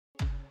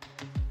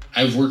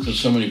I've worked with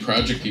so many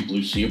project people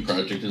who see a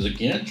project as a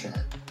Gantt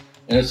chart.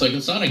 And it's like,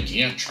 it's not a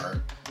Gantt chart.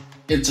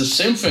 It's a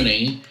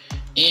symphony.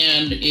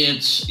 And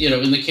it's,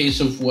 in the case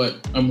of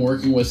what I'm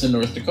working with in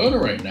North Dakota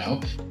right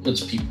now,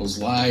 it's people's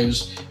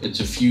lives,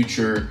 it's a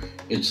future,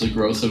 it's the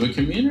growth of a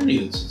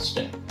community that's at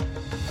stake.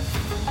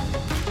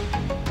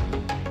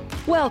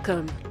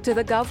 Welcome to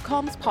the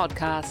GovComms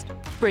podcast,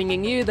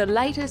 bringing you the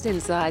latest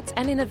insights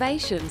and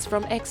innovations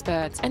from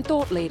experts and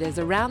thought leaders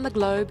around the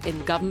globe in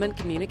government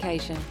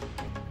communication.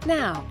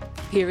 Now,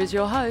 here is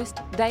your host,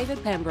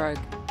 David Pembroke.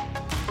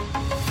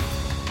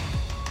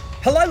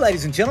 Hello,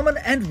 ladies and gentlemen,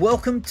 and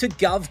welcome to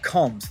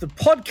GovComms, the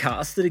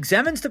podcast that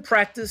examines the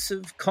practice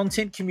of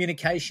content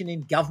communication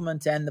in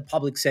government and the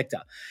public sector.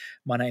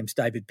 My name's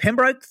David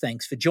Pembroke.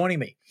 Thanks for joining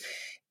me.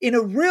 In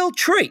a real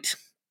treat,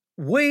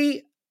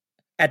 we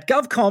at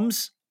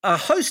GovComms are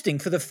hosting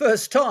for the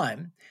first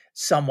time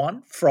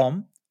someone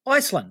from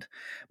Iceland.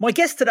 My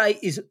guest today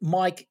is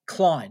Mike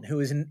Klein, who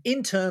is an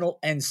internal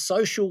and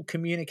social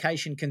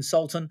communication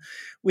consultant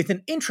with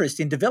an interest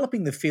in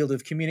developing the field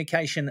of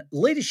communication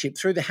leadership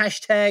through the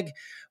hashtag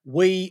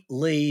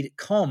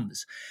WeLeadComms.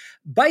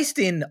 Based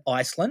in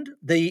Iceland,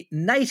 the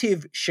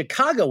native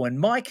Chicagoan,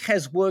 Mike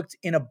has worked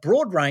in a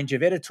broad range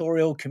of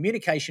editorial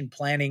communication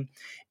planning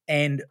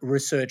and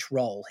research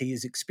role. He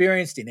is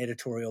experienced in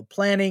editorial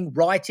planning,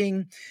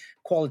 writing,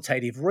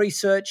 qualitative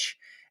research,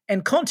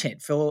 and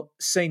content for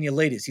senior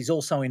leaders. He's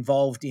also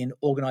involved in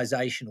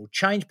organisational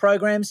change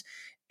programs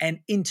and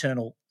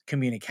internal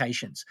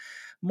communications.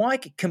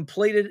 Mike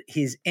completed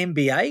his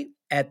MBA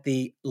at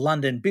the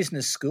London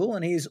Business School,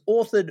 and he has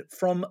authored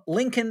From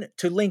Lincoln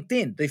to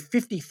LinkedIn, the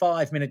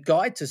 55-minute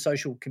guide to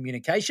social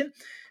communication,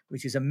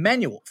 which is a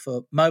manual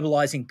for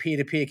mobilising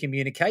peer-to-peer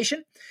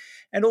communication.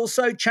 And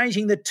also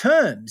Changing the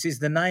Terms is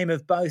the name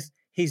of both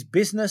his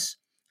business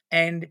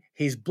and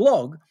his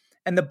blog.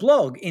 And the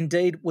blog,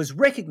 indeed, was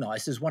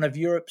recognised as one of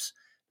Europe's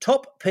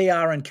top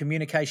PR and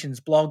communications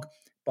blog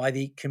by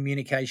the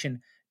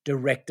Communication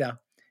Director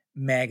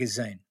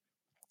magazine.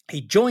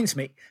 He joins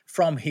me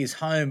from his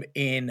home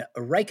in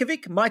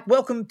Reykjavik. Mike,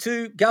 welcome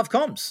to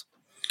GovComms.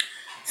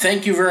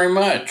 Thank you very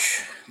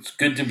much. It's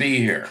good to be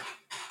here.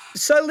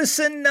 So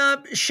listen,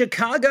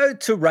 Chicago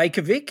to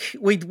Reykjavik,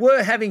 we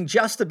were having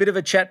just a bit of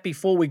a chat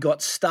before we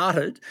got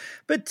started,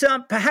 but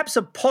perhaps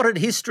a potted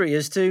history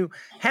as to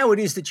how it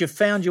is that you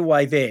found your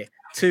way there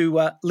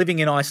to living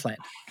in Iceland.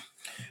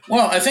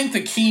 Well, I think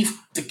the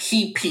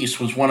key piece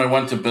was when I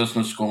went to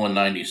business school in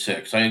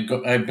 '96.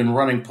 I'd been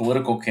running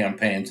political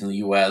campaigns in the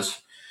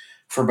U.S.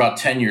 for about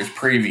 10 years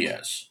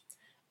previous.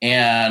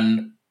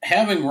 And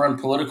having run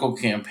political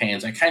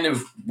campaigns, I kind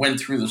of went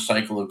through the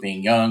cycle of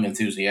being young,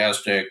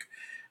 enthusiastic,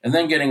 and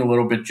then getting a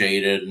little bit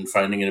jaded and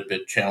finding it a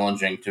bit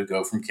challenging to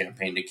go from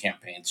campaign to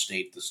campaign,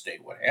 state to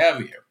state, what have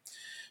you.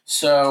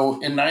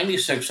 So in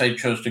 '96, I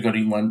chose to go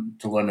to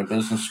London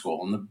Business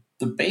School. And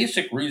the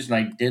basic reason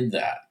I did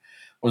that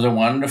was I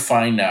wanted to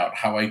find out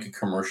how I could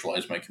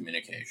commercialize my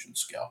communication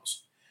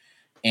skills.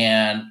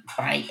 And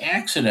by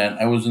accident,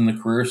 I was in the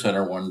Career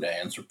Center one day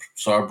and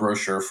saw a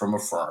brochure from a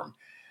firm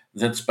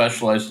that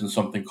specialized in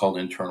something called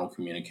internal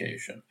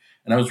communication.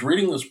 And I was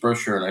reading this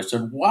brochure and I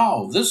said,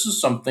 wow, this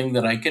is something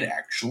that I could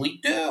actually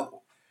do.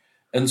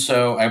 And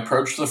so I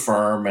approached the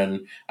firm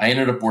and I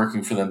ended up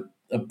working for them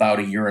about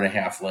a year and a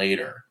half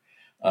later.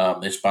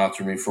 They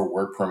sponsored me for a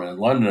work permit in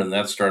London, and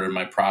that started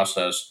my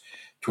process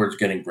towards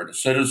getting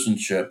British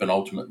citizenship and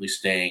ultimately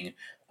staying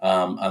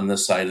on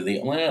this side of the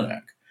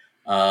Atlantic.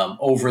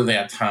 Over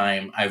that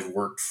time, I've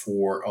worked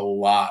for a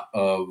lot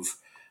of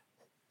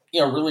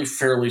really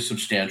fairly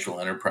substantial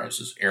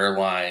enterprises,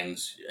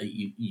 airlines,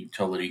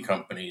 utility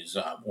companies,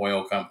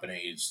 oil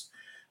companies.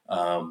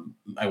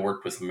 I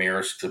worked with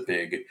Maersk, the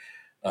big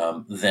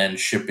then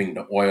shipping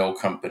to oil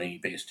company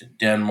based in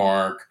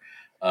Denmark.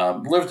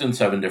 Lived in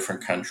 7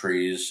 different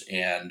countries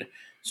and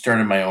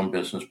started my own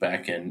business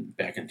back in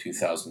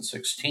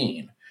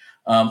 2016.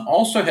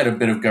 Also had a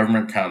bit of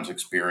government comms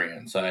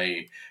experience.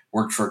 I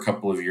worked for a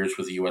couple of years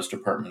with the U.S.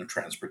 Department of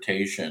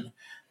Transportation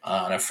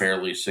on a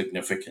fairly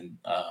significant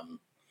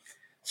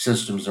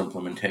systems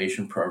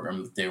implementation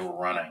program that they were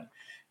running.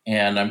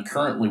 And I'm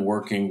currently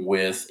working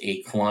with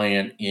a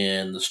client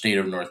in the state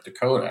of North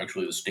Dakota,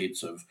 actually the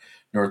states of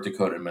North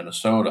Dakota and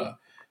Minnesota,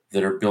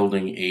 that are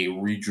building a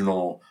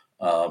regional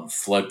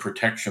flood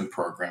protection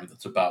program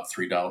that's about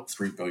 $3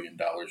 billion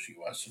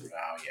U.S. in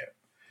value.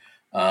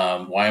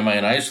 Why am I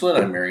in Iceland?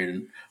 I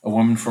married a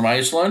woman from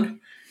Iceland.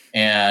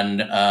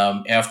 And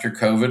after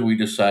COVID, we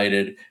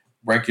decided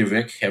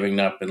Reykjavik, having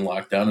not been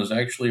locked down, is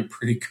actually a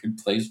pretty good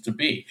place to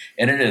be.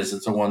 And it is.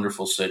 It's a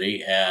wonderful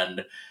city.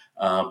 And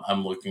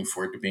I'm looking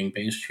forward to being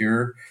based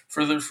here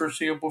for the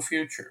foreseeable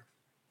future.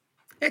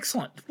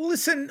 Excellent. Well,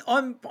 listen,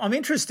 I'm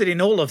interested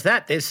in all of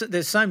that.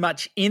 There's so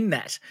much in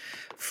that,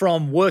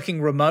 from working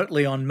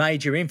remotely on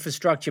major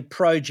infrastructure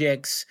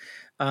projects,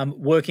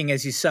 working,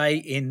 as you say,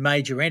 in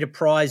major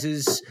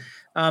enterprises.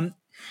 But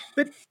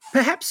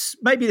perhaps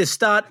maybe to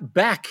start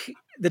back,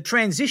 the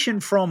transition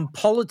from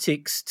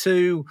politics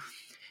to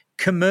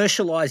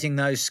commercializing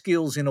those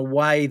skills in a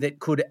way that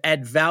could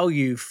add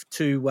value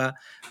to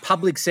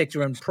public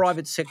sector and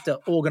private sector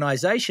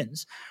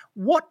organizations.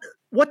 What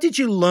did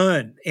you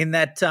learn in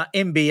that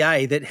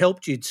MBA that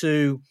helped you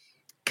to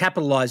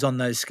capitalize on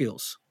those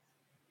skills?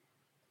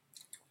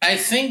 I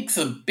think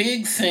the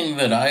big thing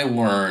that I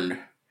learned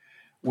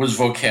was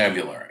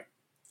vocabulary.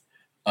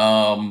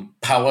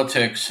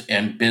 Politics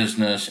and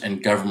business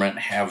and government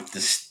have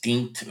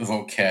distinct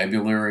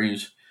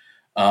vocabularies,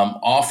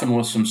 often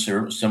with some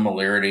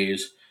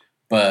similarities,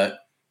 but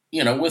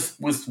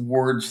with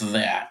words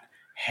that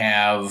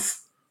have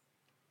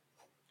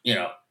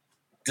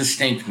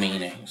distinct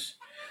meanings.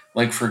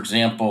 Like, for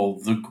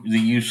example, the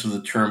use of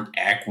the term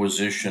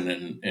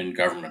acquisition in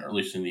government, or at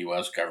least in the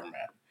U.S. government.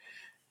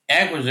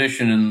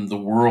 Acquisition in the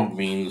world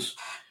means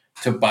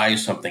to buy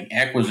something.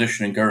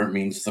 Acquisition in government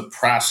means the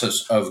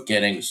process of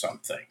getting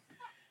something.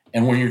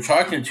 And when you're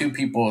talking to two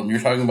people and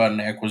you're talking about an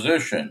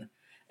acquisition,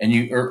 and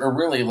you are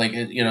really like,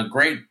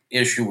 great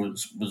issue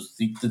was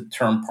the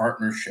term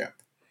partnership,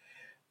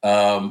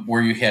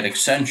 where you had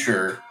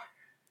Accenture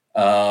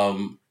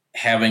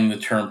having the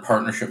term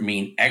partnership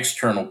mean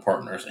external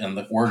partners, and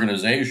the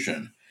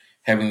organization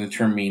having the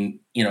term mean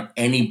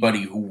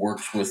anybody who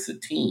works with the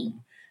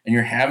team. And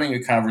you're having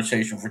a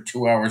conversation for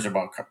 2 hours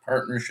about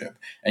partnership,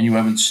 and you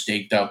haven't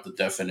staked out the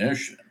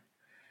definition.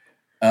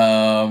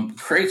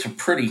 Creates a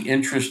pretty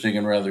interesting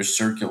and rather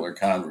circular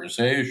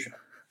conversation.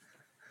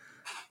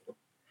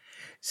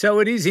 So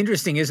it is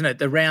interesting, isn't it,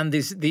 around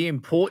the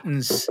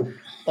importance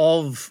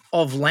of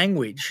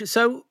language.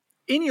 So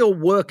in your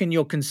work and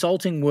your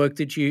consulting work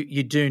that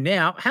you do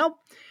now, how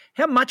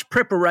much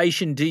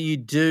preparation do you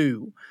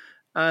do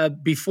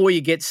before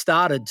you get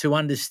started to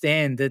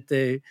understand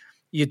that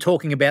you're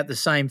talking about the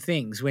same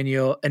things when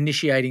you're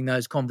initiating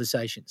those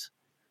conversations?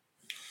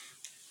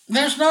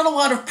 There's not a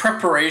lot of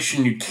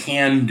preparation you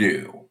can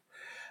do,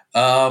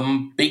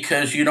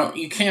 because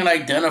you can't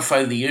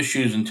identify the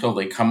issues until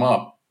they come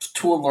up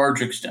to a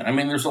large extent. I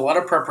mean, there's a lot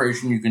of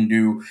preparation you can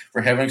do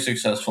for having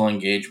successful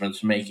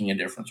engagements, making a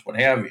difference, what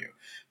have you.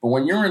 But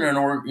when you're in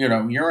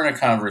you're in a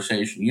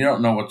conversation, you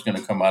don't know what's going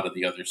to come out of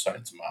the other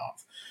side's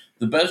mouth.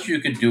 The best you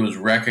could do is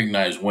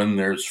recognize when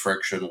there's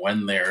friction,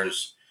 when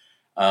there's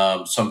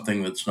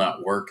something that's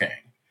not working.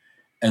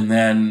 And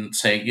then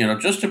say,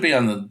 just to be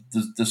on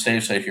the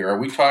safe side here, are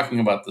we talking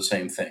about the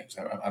same things?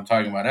 I'm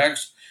talking about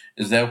X.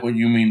 Is that what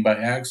you mean by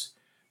X?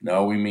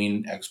 No, we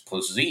mean X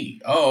plus Z.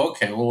 Oh,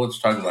 okay. Well, let's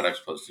talk about X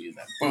plus Z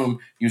then. Boom.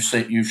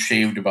 You've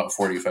shaved about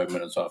 45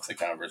 minutes off the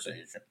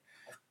conversation.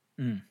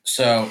 Mm.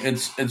 So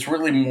it's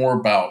really more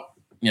about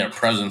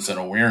presence and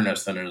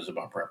awareness than it is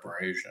about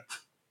preparation.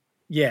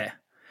 Yeah,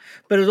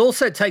 but it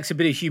also takes a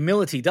bit of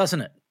humility,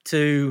 doesn't it,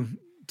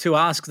 to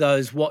ask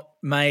those what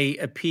may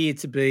appear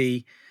to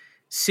be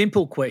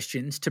simple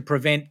questions to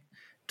prevent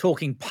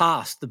talking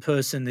past the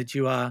person that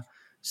you are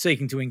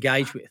seeking to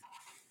engage with?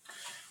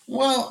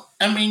 Well,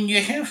 I mean,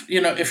 you have,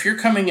 if you're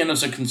coming in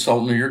as a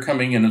consultant or you're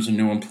coming in as a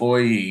new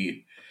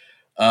employee,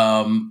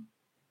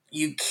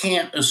 you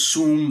can't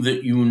assume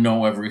that you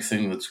know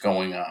everything that's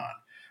going on,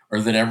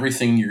 or that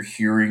everything you're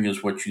hearing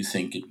is what you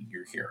think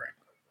you're hearing.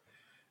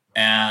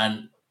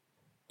 And,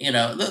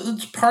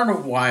 that's part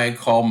of why I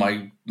call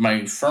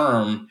my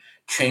firm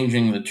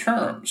Changing the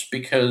Terms,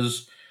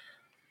 because,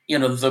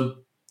 the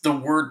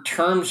word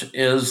terms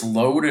is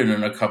loaded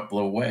in a couple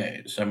of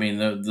ways. I mean,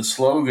 the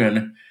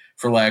slogan,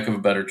 for lack of a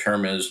better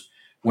term, is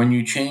when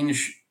you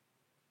change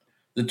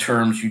the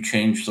terms, you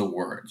change the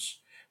words.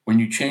 When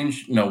you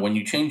change the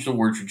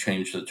words, you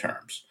change the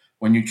terms.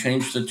 When you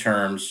change the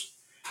terms,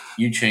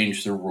 you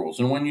change the rules.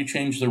 And when you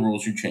change the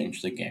rules, you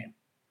change the game.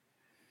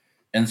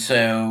 And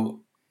so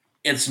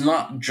it's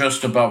not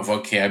just about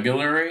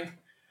vocabulary,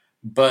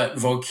 but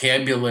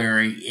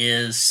vocabulary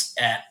is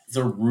at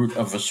the root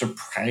of a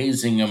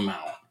surprising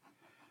amount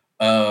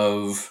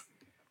of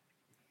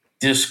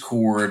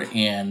discord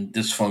and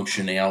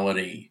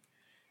dysfunctionality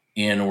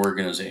in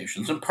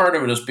organizations. And part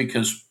of it is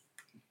because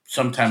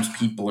sometimes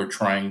people are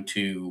trying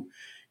to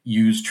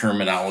use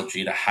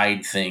terminology to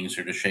hide things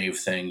or to shave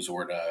things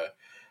or to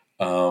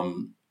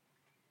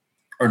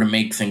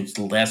make things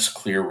less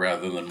clear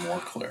rather than more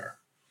clear.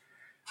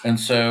 And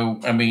so,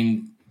 I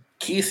mean,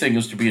 key thing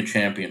is to be a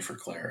champion for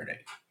clarity.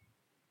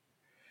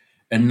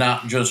 And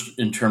not just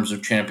in terms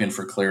of champion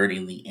for clarity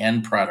in the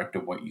end product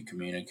of what you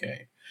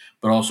communicate,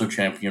 but also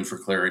champion for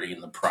clarity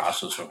in the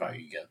process of how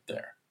you get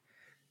there.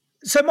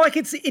 So, Mike,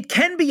 it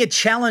can be a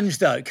challenge,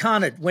 though,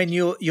 can't it? When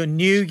you're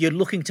new, you're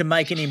looking to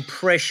make an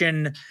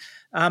impression,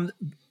 and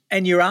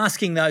you're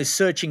asking those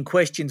searching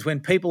questions when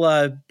people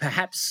are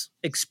perhaps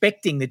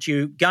expecting that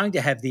you're going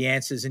to have the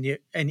answers, and you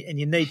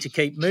need to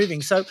keep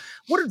moving. So,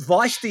 what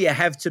advice do you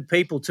have to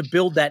people to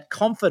build that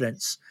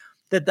confidence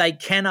that they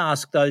can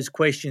ask those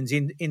questions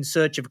in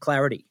search of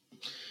clarity?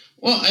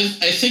 Well,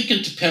 I think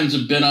it depends a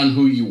bit on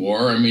who you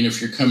are. I mean,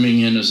 if you're coming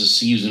in as a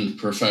seasoned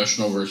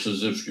professional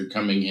versus if you're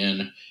coming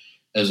in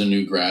as a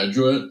new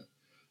graduate,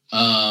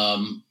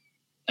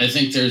 I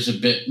think there's a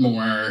bit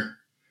more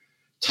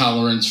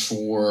tolerance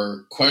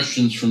for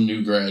questions from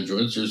new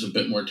graduates. There's a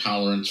bit more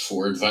tolerance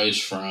for advice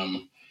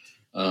from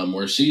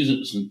more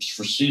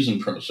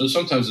seasoned pros. So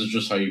sometimes it's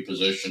just how you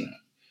position it.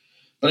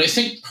 But I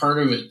think part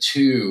of it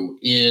too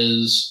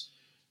is,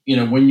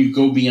 when you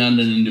go beyond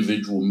an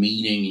individual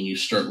meeting and you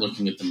start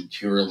looking at the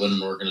material that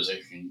an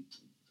organization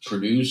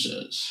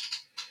produces,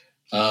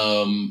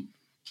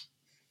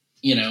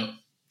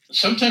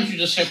 sometimes you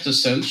just have to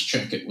sense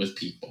check it with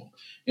people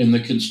in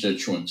the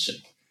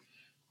constituency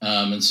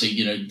and say,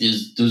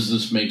 does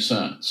this make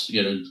sense?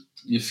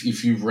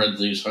 If you've read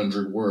these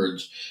 100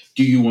 words,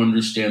 do you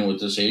understand what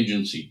this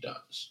agency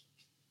does?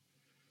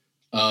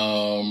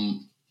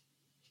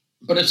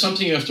 But it's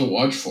something you have to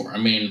watch for. I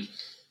mean,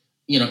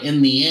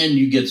 in the end,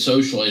 you get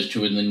socialized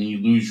to it, and then you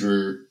lose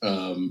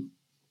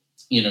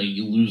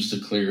you lose the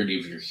clarity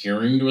of your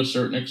hearing to a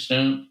certain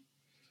extent.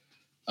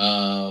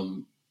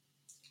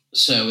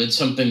 So it's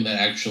something that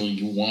actually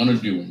you want to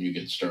do when you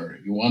get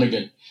started. You want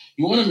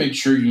to make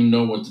sure you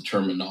know what the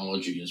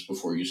terminology is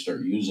before you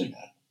start using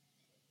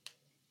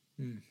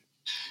it.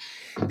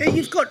 Now,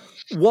 you've got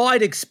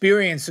wide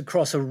experience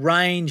across a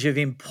range of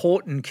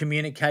important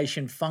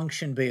communication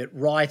function, be it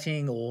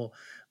writing or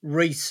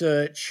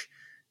research,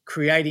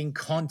 creating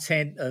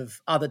content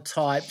of other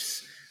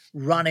types,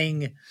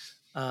 running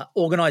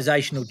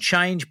organizational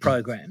change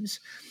programs.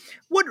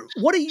 What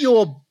are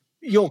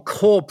your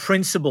core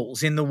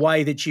principles in the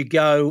way that you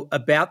go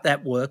about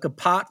that work,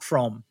 apart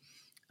from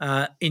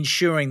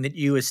ensuring that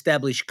you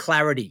establish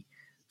clarity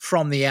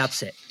from the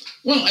outset?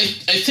 Well, I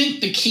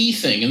think the key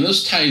thing, and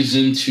this ties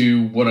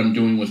into what I'm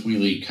doing with We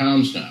Lead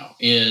Comms now,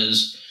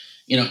 is,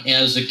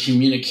 as a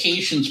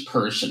communications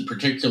person,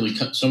 particularly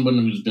someone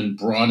who's been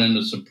brought in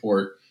to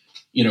support,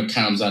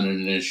 comms on an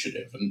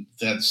initiative, and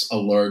that's a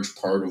large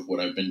part of what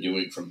I've been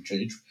doing from a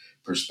change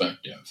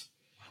perspective,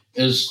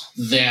 is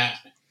that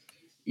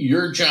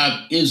your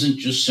job isn't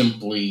just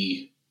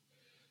simply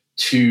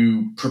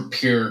to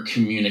prepare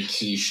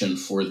communication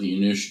for the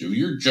initiative.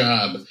 Your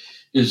job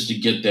is to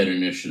get that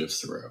initiative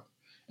through.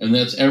 And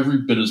that's every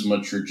bit as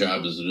much your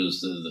job as it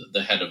is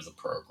the head of the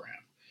program.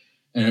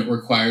 And it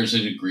requires a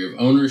degree of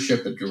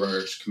ownership, it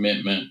requires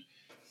commitment,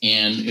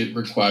 and it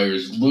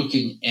requires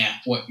looking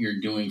at what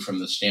you're doing from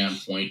the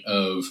standpoint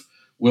of,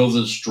 will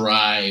this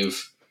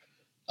drive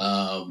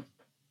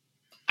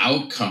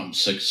outcome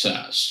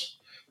success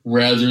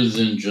rather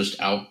than just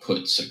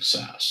output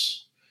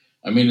success?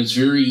 I mean, it's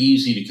very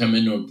easy to come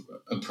into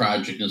a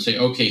project and say,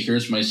 okay,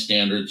 here's my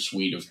standard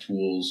suite of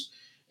tools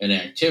and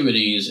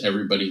activities.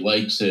 Everybody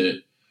likes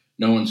it.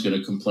 No one's going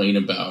to complain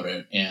about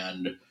it.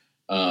 And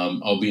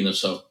I'll be in a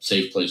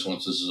safe place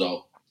once this is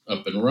all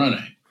up and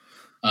running.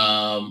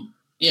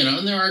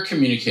 And there are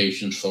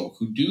communications folk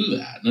who do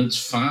that, and it's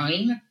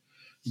fine.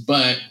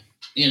 But,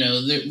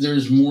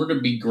 there's more to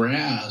be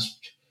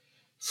grasped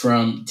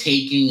from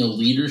taking a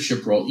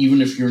leadership role,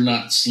 even if you're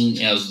not seen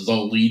as the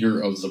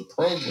leader of the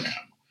program,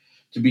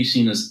 to be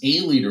seen as a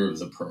leader of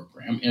the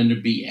program and to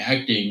be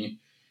acting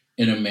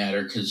in a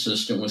manner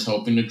consistent with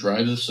helping to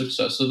drive the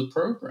success of the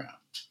program.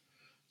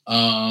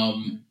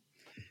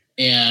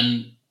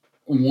 And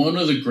one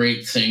of the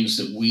great things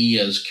that we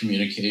as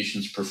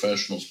communications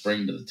professionals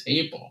bring to the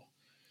table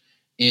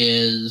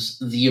is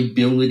the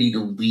ability to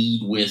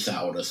lead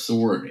without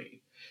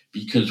authority,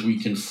 because we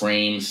can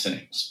frame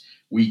things,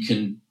 we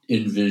can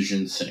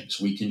envision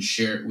things, we can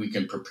share, we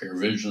can prepare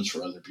visions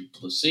for other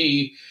people to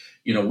see.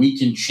 We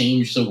can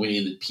change the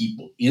way that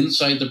people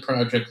inside the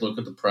project look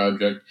at the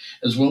project,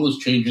 as well as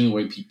changing the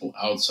way people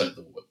outside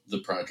the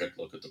project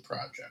look at the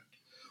project,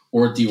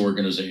 or at the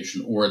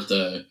organization, or at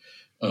the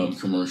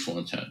commercial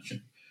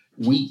intention.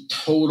 We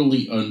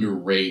totally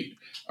underrate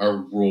our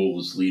role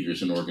as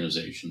leaders in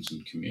organizations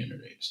and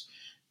communities.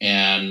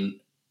 And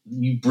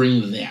you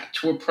bring that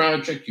to a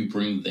project, you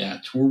bring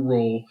that to a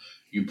role,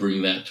 you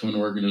bring that to an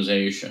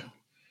organization.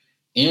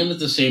 And at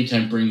the same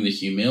time, bring the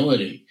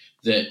humility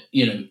that,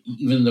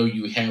 even though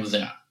you have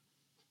that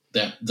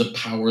the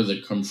power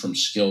that comes from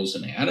skills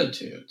and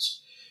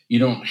attitudes, you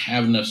don't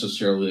have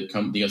necessarily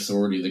the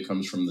authority that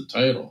comes from the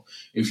title.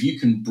 If you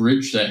can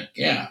bridge that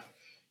gap,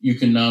 you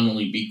can not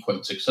only be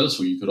quite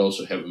successful, you could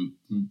also have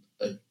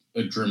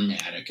a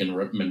dramatic and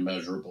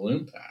measurable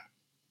impact.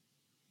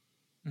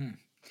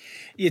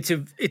 It's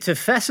a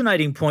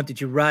fascinating point that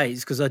you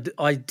raise, because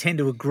I tend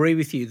to agree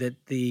with you that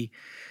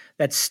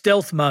that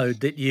stealth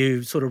mode that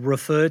you sort of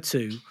refer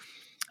to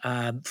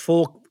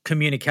for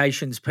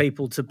communications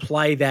people to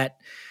play that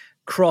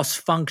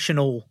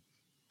cross-functional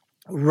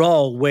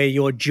role where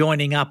you're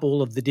joining up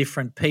all of the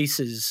different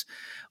pieces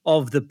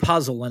of the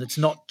puzzle, and it's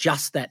not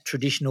just that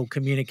traditional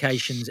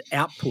communications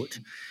output,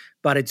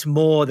 but it's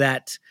more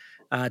that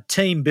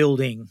team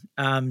building,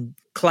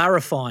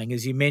 clarifying,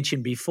 as you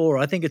mentioned before.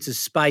 I think it's a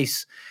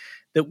space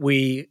that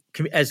we,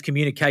 as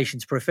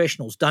communications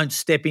professionals, don't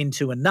step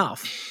into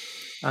enough.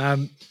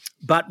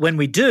 But when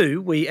we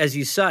do, we, as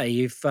you say,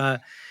 if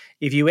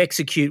you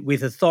execute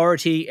with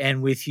authority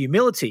and with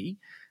humility,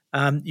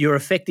 your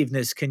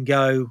effectiveness can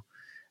go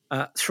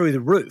through the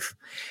roof.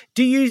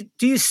 Do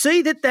you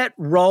see that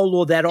role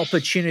or that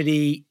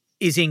opportunity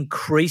is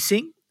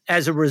increasing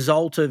as a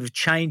result of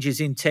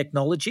changes in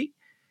technology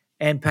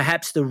and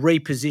perhaps the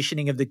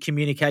repositioning of the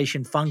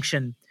communication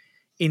function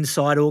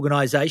inside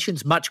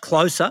organizations, much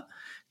closer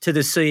to the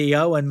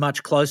CEO and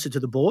much closer to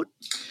the board?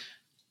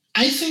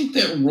 I think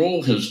that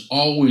role has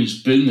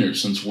always been there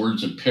since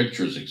words and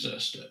pictures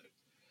existed.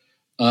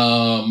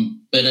 But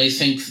I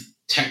think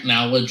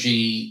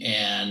technology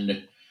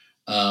and,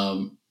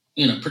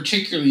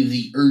 particularly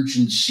the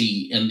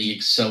urgency and the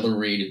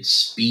accelerated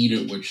speed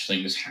at which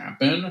things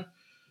happen,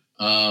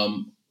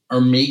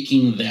 are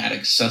making that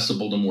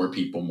accessible to more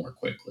people more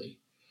quickly.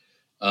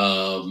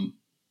 The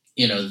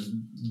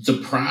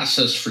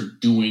process for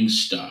doing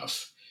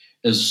stuff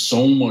is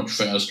so much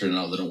faster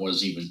now than it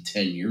was even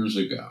 10 years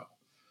ago,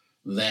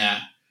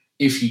 that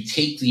if you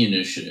take the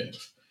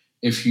initiative,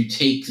 if you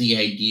take the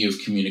idea of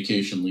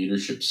communication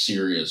leadership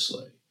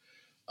seriously,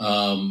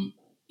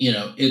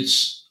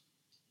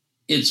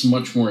 it's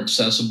much more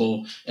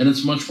accessible, and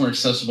it's much more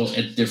accessible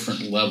at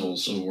different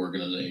levels of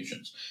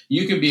organizations.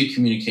 You can be a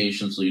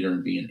communications leader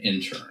and be an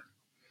intern.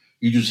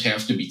 You just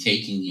have to be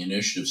taking the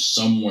initiative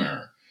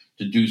somewhere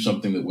to do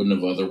something that wouldn't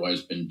have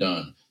otherwise been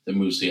done that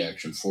moves the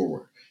action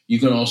forward. You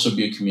can also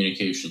be a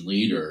communication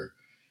leader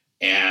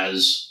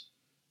as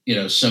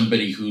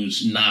somebody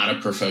who's not a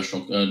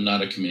professional,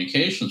 not a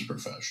communications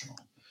professional,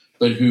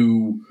 but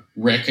who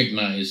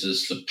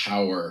recognizes the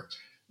power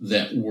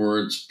that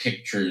words,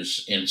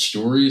 pictures, and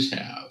stories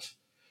have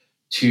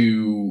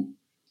to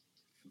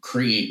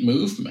create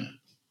movement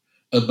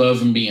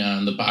above and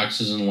beyond the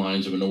boxes and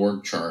lines of an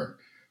org chart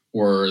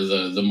or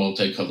the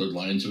multicolored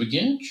lines of a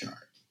Gantt chart.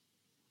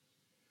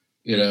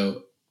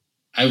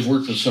 I've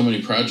worked with so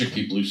many project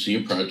people who see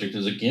a project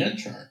as a Gantt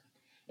chart.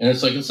 And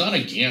it's like, it's not a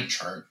Gantt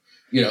chart.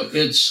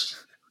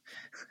 It's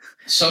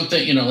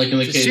something, like in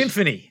the case,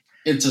 symphony.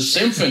 It's a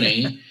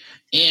symphony.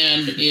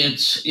 And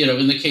it's,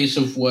 in the case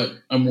of what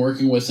I'm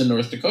working with in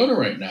North Dakota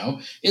right now,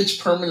 it's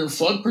permanent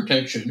flood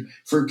protection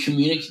for a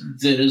community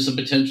that is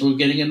the potential of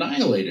getting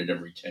annihilated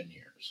every 10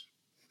 years.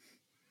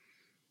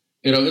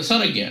 It's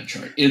not a Gantt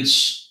chart.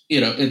 It's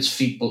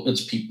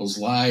people's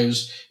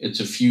lives. It's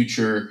a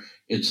future.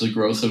 It's the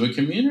growth of a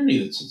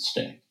community that's at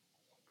stake.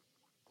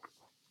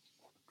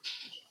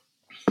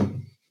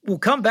 We'll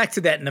come back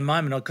to that in a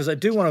moment, because I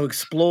do want to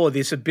explore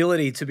this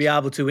ability to be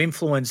able to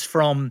influence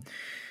from,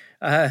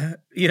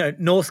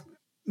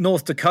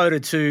 North Dakota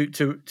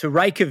to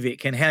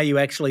Reykjavik, and how you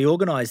actually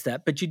organise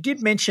that. But you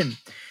did mention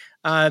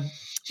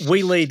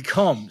We Lead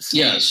Comms.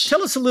 Yes.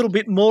 Tell us a little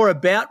bit more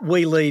about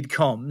We Lead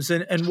Comms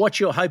and what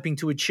you're hoping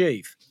to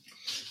achieve.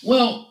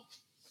 Well,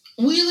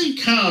 We Lead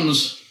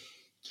Comms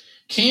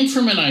came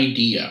from an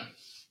idea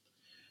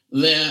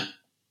that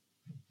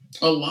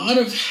a lot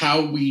of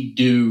how we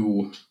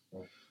do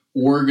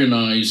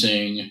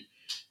organizing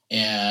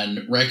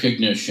and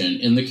recognition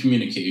in the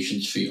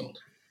communications field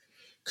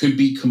could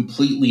be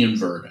completely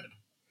inverted.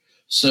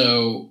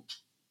 So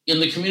in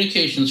the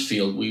communications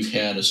field, we've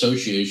had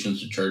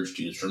associations that charge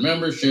dues for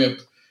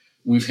membership.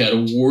 We've had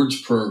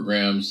awards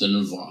programs that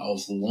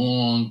involve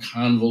long,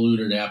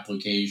 convoluted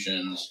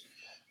applications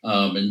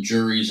and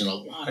juries and a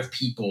lot of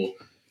people,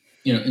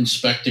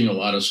 inspecting a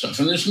lot of stuff.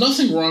 And there's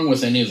nothing wrong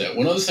with any of that.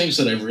 One of the things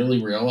that I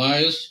really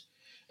realized,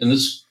 and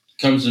this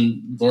comes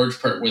in large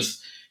part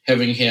with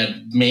having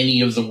had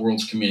many of the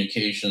world's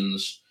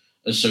communications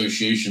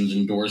associations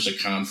endorse a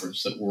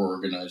conference that we're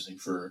organizing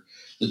for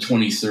the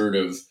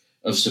 23rd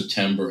of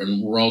September.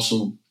 And we're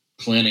also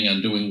planning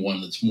on doing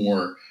one that's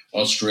more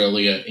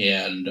Australia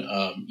and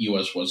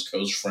U.S. West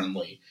Coast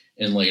friendly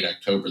in late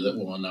October that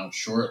we'll announce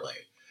shortly.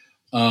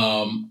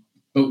 But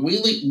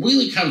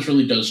Wheelie Comms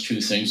really does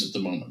two things at the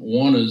moment.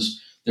 One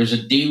is there's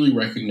a daily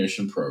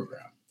recognition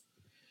program.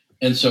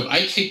 And so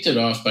I kicked it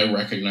off by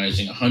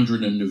recognizing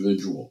 100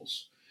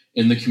 individuals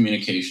in the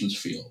communications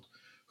field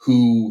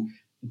who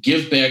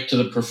give back to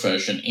the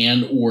profession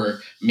and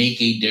or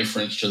make a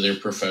difference to their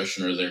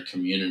profession or their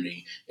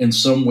community in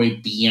some way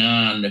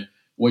beyond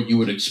what you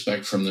would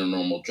expect from their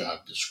normal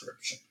job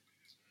description.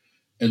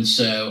 And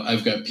so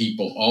I've got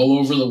people all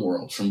over the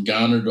world, from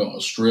Ghana to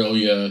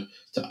Australia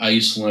to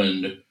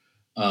Iceland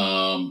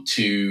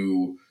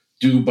to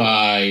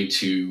Dubai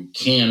to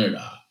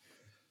Canada,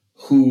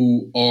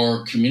 who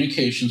are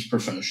communications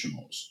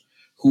professionals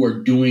who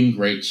are doing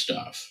great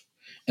stuff.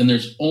 And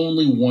there's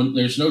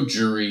no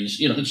juries,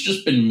 it's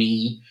just been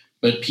me,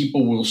 but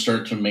people will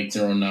start to make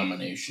their own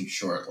nominations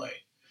shortly.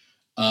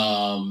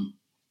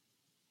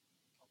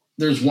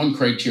 There's one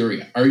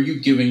criteria. Are you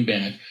giving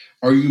back?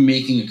 Are you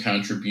making a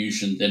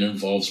contribution that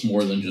involves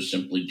more than just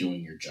simply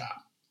doing your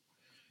job?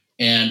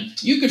 And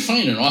you could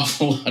find an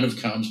awful lot of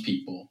comms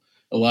people,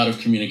 a lot of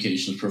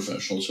communications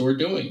professionals who are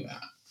doing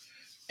that.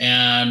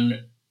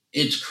 And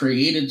it's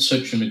created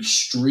such an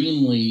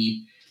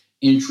extremely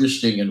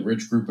interesting and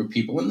rich group of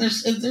people. And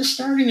there's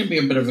starting to be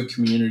a bit of a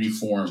community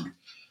formed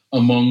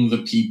among the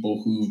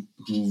people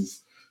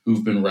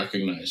who've been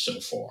recognized so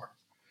far.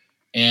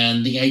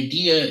 And the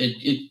idea,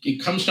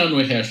 it comes down to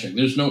a hashtag.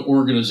 There's no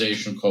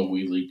organization called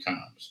We Lead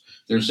Comms.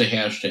 There's a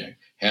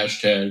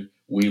hashtag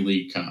We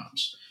Lead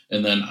Comms.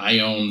 And then I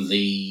own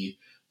the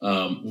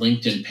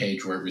LinkedIn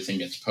page where everything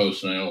gets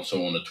posted. And I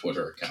also own a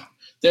Twitter account.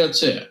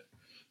 That's it.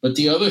 But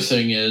the other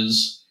thing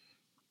is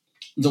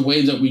the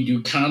way that we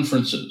do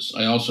conferences,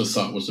 I also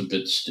thought was a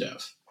bit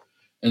stiff.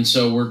 And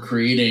so we're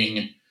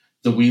creating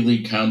the We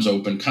Lead Comms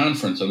Open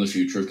Conference on the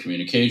future of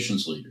communication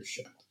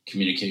leadership.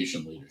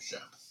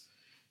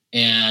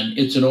 And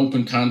it's an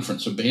open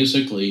conference. So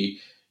basically,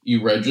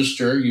 you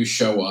register, you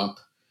show up.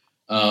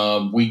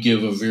 We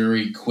give a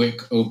very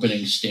quick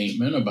opening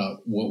statement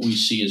about what we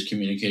see as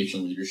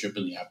communication leadership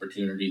and the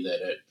opportunity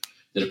that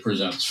it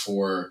presents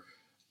for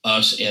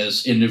us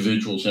as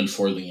individuals and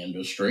for the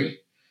industry.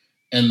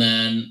 And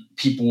then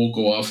people will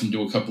go off and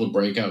do a couple of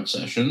breakout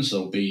sessions.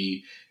 There'll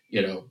be,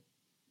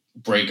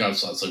 breakout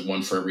slots, like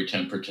one for every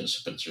 10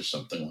 participants or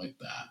something like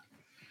that.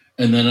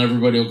 And then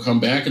everybody will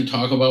come back and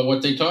talk about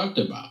what they talked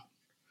about.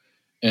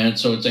 And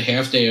so it's a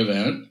half-day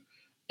event,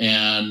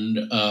 and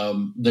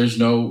there's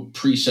no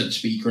preset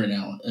speaker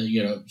lineup.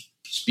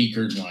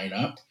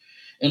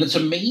 And it's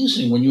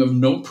amazing when you have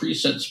no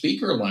preset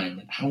speaker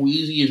alignment, how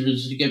easy it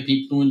is to get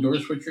people to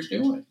endorse what you're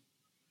doing.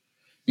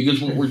 Because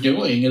what we're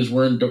doing is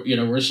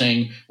we're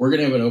saying we're going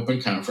to have an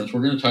open conference.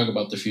 We're going to talk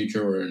about the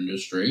future of our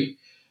industry.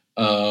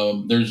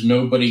 There's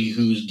nobody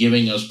who's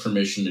giving us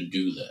permission to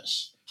do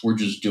this. We're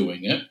just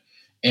doing it,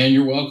 and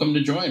you're welcome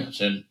to join us.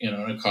 And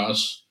it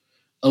costs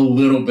a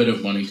little bit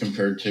of money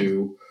compared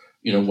to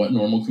what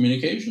normal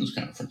communications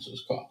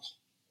conferences cost.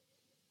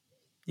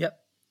 Yep.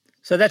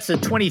 So that's the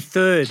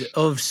 23rd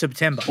of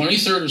September.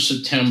 23rd of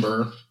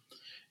September.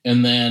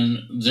 And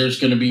then there's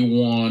going to be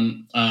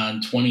one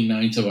on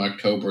 29th of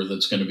October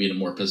that's going to be in a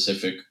more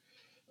Pacific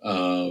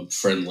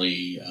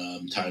friendly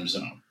time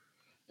zone.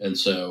 And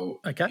so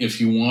if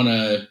you want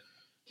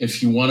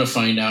to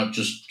find out,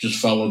 just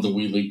follow the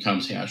We Lead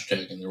Comms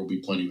hashtag, and there will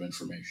be plenty of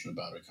information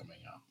about it coming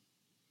out.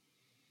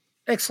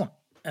 Excellent.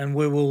 And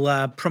we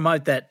will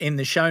promote that in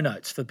the show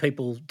notes for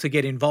people to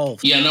get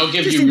involved. Yeah, and I'll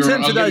give you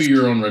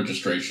your own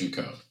registration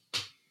code.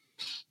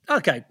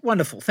 Okay,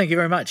 wonderful. Thank you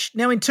very much.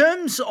 Now, in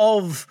terms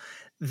of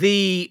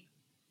the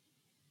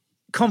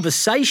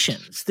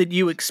conversations that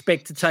you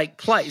expect to take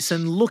place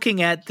and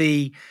looking at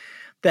the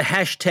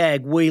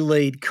hashtag We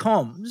Lead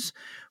Comms,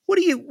 what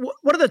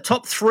are the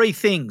top three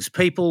things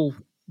people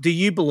do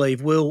you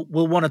believe will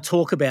want to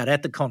talk about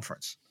at the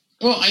conference?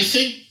 Well, I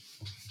think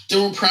there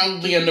will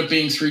probably end up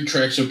being three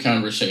tracks of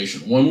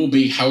conversation. One will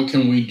be how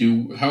can we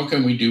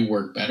do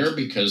work better,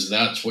 because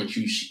that's what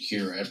you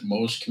hear at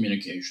most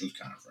communications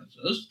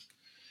conferences.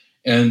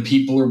 And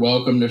people are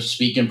welcome to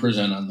speak and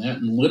present on that.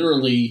 And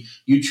literally,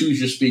 you choose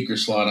your speaker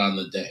slot on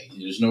the day.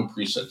 There's no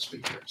preset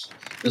speakers.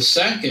 The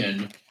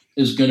second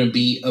is going to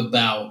be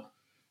about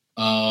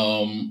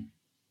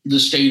the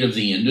state of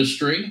the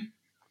industry.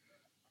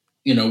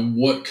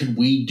 What could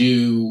we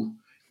do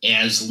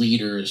as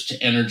leaders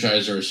to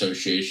energize our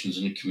associations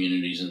and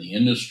communities in the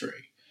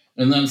industry?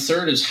 And then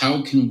third is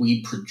how can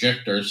we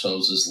project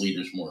ourselves as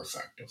leaders more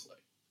effectively?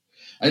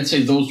 I'd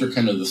say those are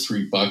kind of the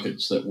three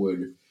buckets that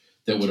would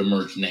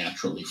emerge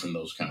naturally from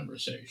those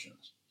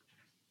conversations.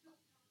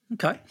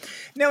 Okay.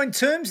 Now, in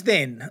terms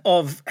then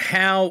of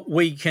how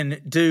we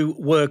can do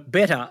work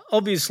better,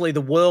 obviously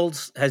the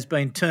world has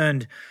been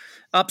turned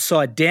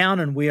upside down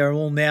and we are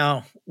all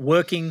now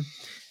working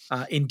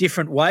in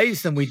different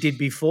ways than we did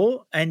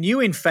before. And you,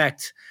 in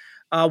fact,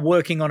 are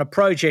working on a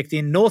project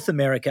in North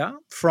America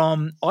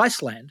from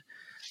Iceland,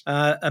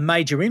 a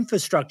major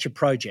infrastructure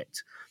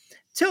project.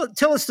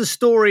 Tell us the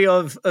story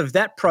of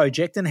that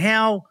project and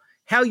how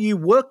you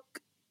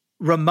work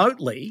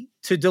remotely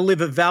to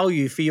deliver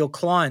value for your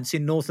clients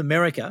in North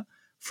America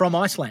from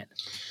Iceland.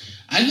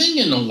 I think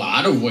in a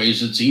lot of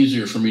ways it's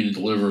easier for me to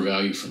deliver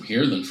value from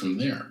here than from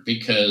there,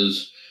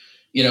 because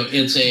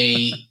it's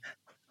a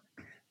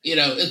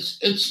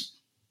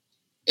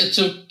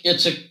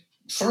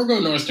Fargo,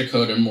 North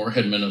Dakota, and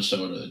Moorhead,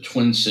 Minnesota, the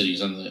twin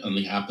cities on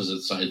the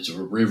opposite sides of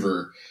a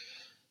river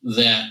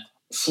that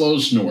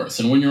flows north.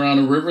 And when you're on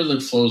a river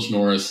that flows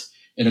north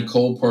in a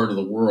cold part of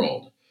the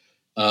world,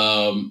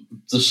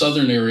 the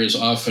southern areas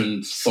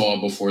often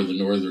thaw before the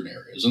northern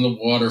areas, and the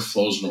water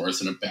flows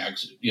north and it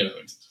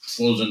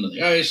flows into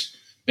the ice,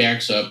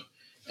 backs up,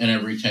 and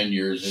every 10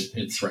 years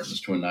it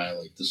threatens to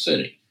annihilate the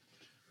city.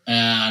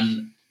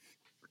 And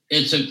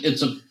it's a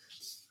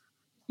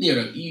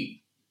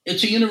university.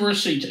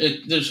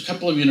 There's a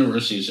couple of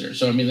universities there.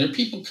 So, there are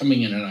people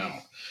coming in and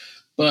out,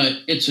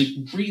 but it's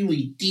a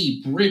really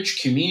deep,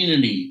 rich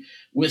community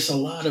with a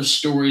lot of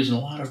stories and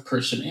a lot of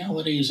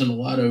personalities and a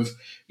lot of,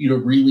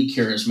 really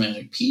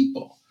charismatic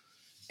people.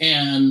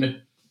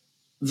 And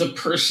the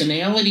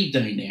personality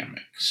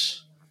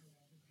dynamics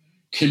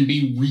can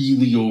be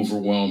really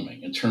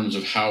overwhelming in terms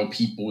of how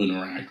people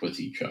interact with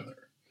each other.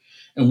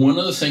 And one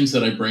of the things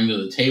that I bring to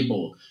the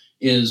table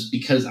is,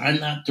 because I'm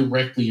not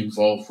directly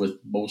involved with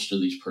most of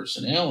these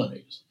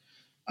personalities,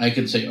 I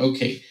can say,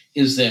 okay,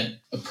 is that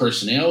a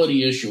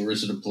personality issue, or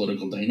is it a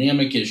political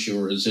dynamic issue,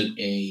 or is it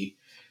a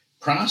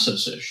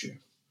process issue?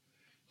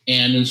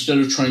 And instead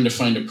of trying to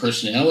find a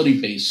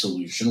personality-based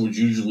solution, which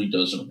usually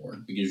doesn't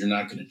work because you're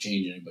not going to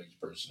change anybody's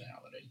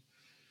personality,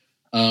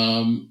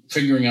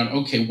 figuring out,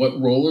 okay, what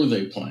role are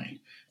they playing?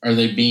 Are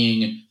they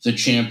being the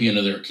champion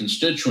of their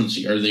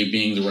constituency? Are they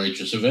being the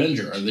righteous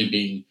avenger? Are they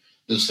being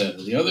this, that,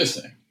 or the other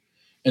thing?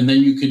 And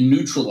then you can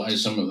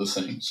neutralize some of the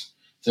things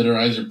that are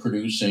either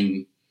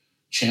producing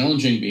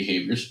challenging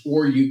behaviors,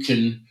 or you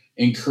can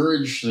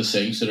encourage the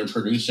things that are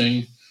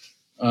producing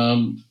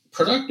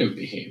productive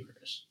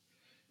behaviors.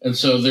 And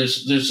so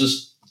there's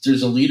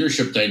a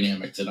leadership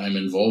dynamic that I'm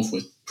involved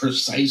with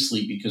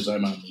precisely because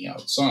I'm on the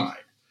outside.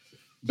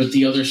 But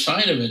the other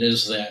side of it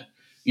is that,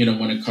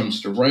 when it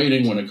comes to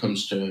writing, when it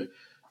comes to,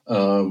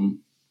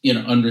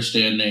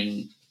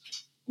 understanding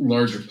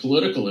larger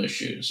political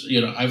issues,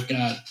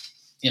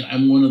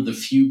 I'm one of the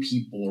few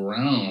people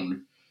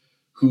around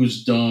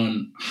who's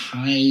done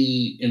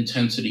high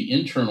intensity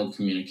internal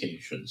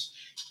communications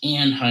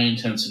and high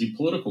intensity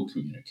political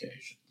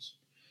communications.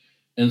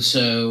 And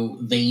so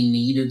they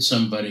needed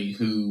somebody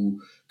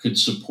who could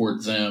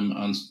support them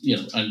on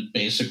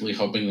basically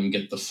helping them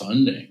get the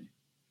funding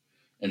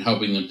and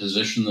helping them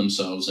position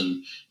themselves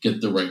and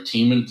get the right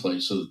team in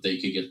place so that they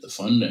could get the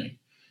funding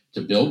to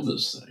build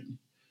this thing.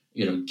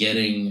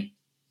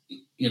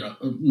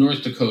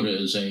 North Dakota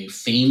is a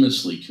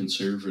famously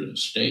conservative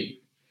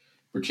state,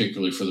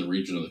 particularly for the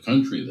region of the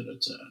country that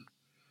it's in.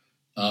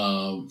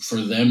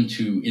 For them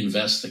to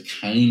invest the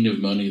kind of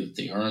money that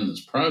they are in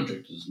this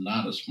project is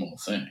not a small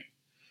thing.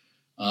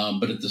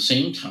 But at the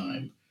same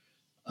time,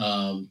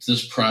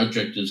 this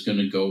project is going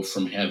to go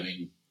from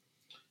having,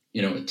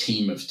 a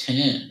team of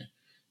 10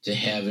 to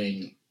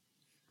having,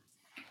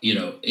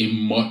 a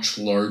much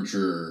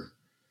larger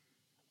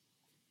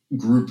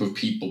group of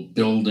people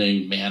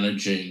building,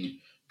 managing,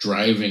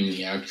 driving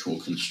the actual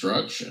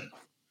construction.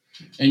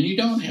 And you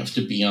don't have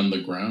to be on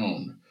the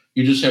ground.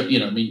 You just have,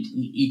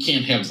 you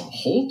can't have the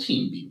whole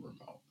team be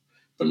remote.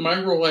 But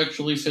my role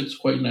actually fits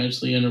quite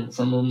nicely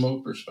from a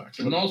remote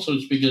perspective. And also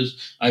it's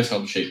because I've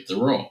helped shape the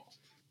role.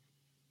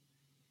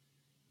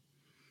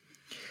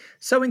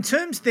 So in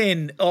terms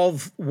then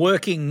of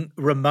working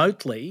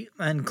remotely,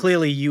 and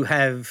clearly you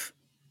have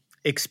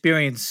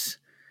experience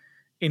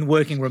in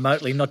working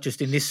remotely, not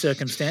just in this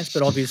circumstance,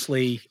 but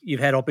obviously you've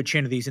had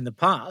opportunities in the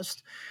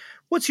past.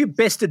 What's your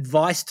best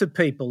advice to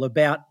people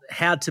about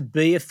how to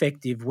be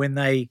effective when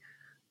they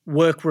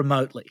work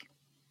remotely?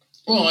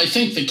 Well, I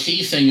think the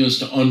key thing is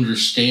to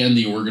understand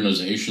the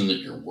organization that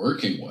you're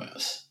working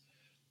with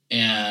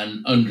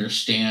and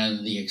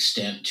understand the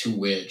extent to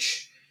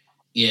which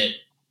it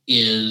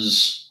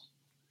is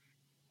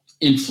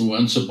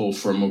influenceable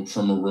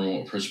from a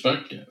remote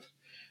perspective.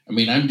 I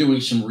mean, I'm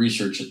doing some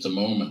research at the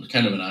moment,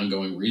 kind of an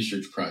ongoing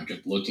research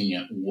project, looking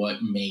at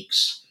what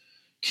makes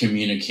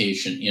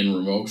communication in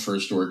remote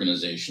first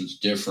organizations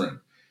different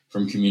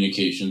from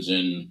communications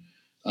in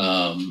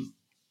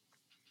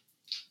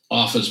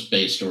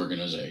office-based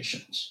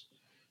organizations.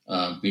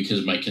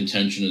 Because my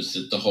contention is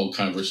that the whole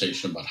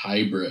conversation about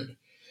hybrid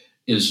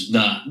is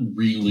not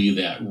really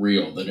that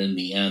real, that in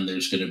the end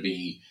there's going to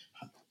be,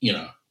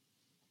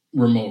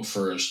 remote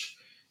first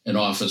and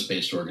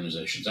office-based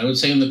organizations. I would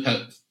say in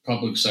the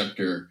public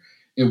sector,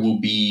 it will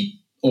be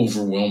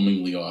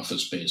overwhelmingly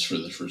office-based for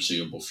the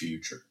foreseeable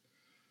future,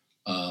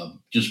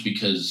 just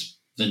because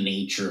the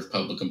nature of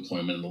public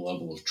employment and the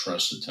level of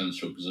trust that tends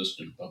to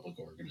exist in public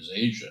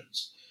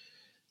organizations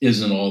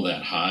isn't all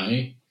that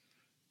high.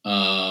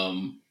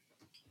 But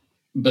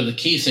the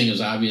key thing is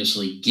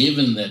obviously,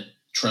 given that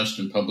trust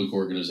in public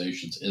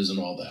organizations isn't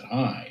all that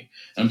high,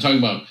 I'm talking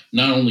about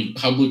not only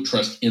public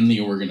trust in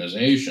the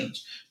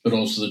organizations, but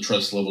also the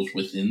trust levels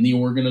within the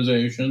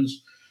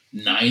organizations,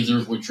 neither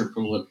of which are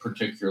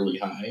particularly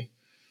high.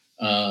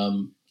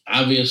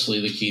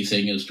 Obviously, the key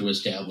thing is to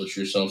establish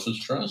yourself as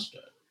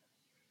trusted,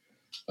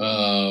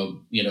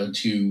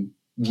 to,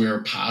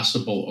 where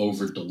possible,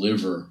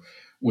 over-deliver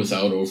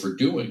without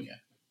overdoing it.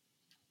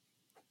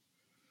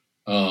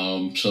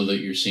 So that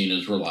you're seen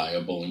as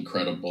reliable and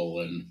credible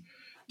and,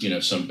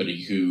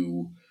 somebody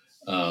who,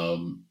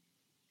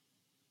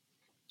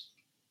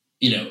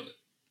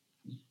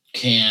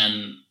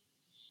 can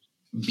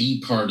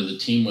be part of the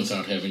team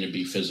without having to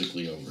be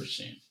physically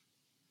overseen.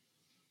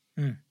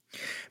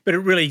 But it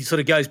really sort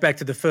of goes back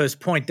to the first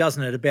point,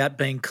 doesn't it, about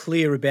being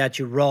clear about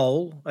your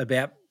role,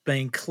 about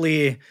being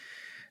clear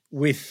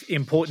with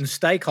important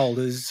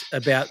stakeholders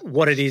about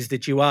what it is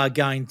that you are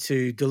going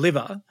to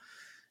deliver,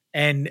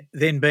 and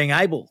then being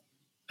able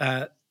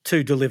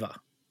to deliver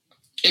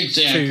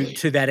exactly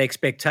to that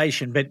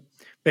expectation.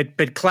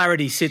 But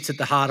clarity sits at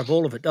the heart of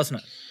all of it, doesn't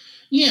it?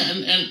 Yeah,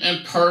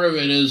 and part of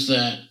it is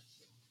that,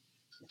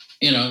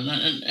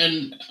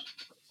 and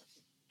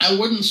I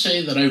wouldn't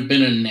say that I've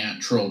been a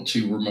natural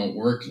to remote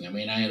working. I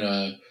mean, I had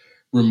a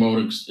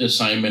remote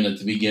assignment at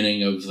the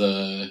beginning of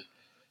the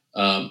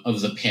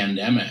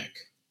pandemic,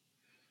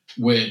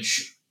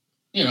 which,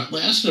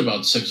 lasted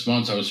about 6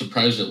 months. I was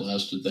surprised it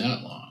lasted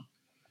that long.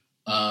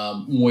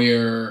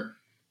 Where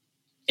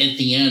at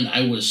the end,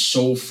 I was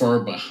so far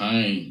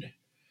behind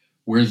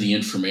where the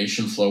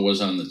information flow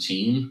was on the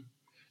team,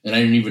 and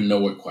I didn't even know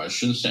what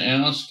questions to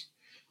ask.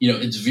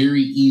 It's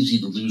very easy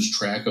to lose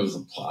track of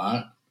the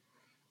plot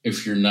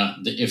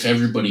if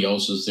everybody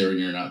else is there and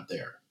you're not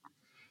there.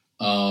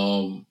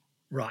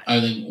 Right. I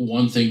think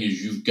one thing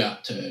is you've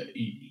got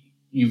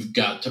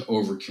to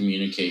over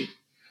communicate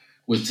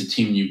with the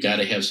team. You've got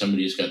to have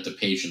somebody who's got the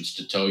patience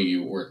to tell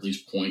you, or at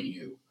least point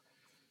you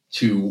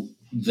to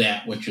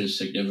that which is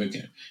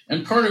significant.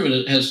 And part of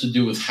it has to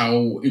do with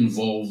how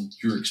involved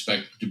you're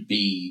expected to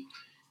be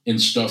in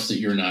stuff that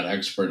you're not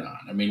expert on.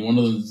 I mean, one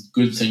of the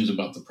good things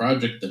about the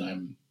project that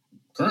I'm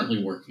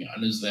currently working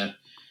on is that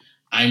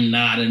I'm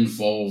not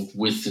involved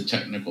with the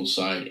technical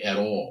side at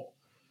all.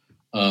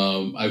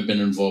 I've been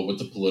involved with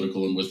the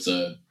political and with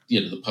the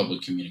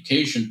public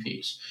communication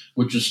piece,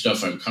 which is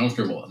stuff I'm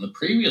comfortable in. The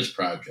previous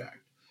project,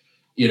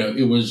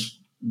 it was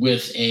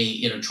with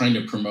trying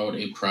to promote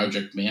a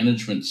project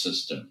management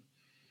system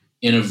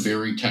in a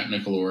very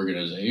technical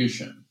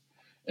organization.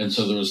 And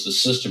so there was the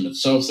system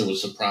itself, there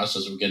was the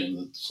process of getting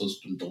the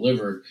system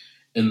delivered,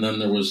 and then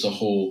there was the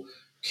whole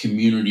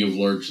community of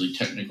largely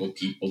technical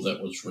people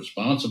that was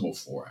responsible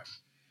for it.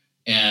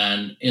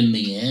 And in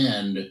the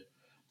end,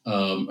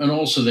 and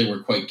also they were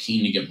quite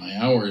keen to get my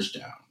hours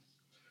down.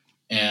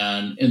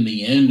 And in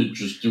the end,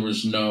 there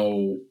was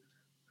no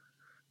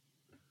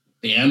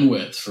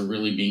bandwidth for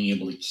really being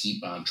able to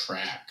keep on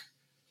track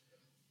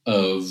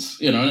of,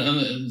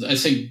 and I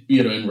think,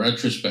 in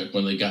retrospect,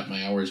 when they got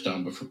my hours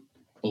down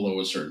below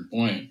a certain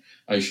point,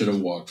 I should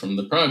have walked from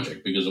the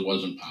project because it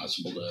wasn't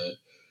possible to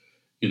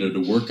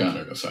work on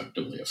it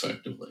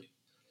effectively.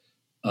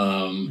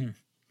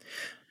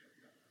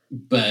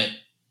 But,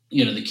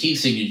 the key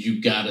thing is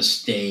you've got to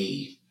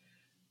stay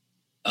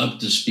up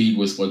to speed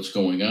with what's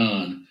going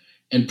on,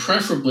 and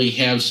preferably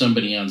have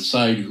somebody on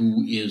site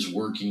who is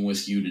working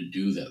with you to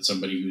do that,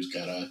 somebody who's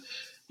got a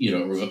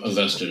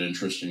vested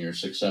interest in your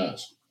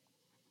success.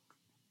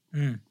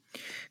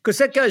 Because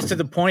that goes to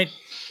the point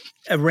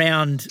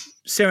around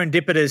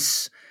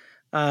serendipitous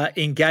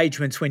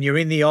engagements. When you're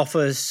in the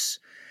office,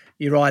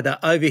 you're either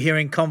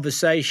overhearing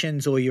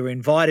conversations, or you're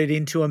invited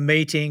into a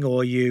meeting,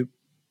 or you're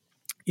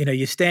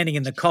standing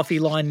in the coffee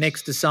line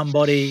next to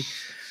somebody,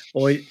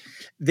 or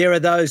there are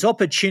those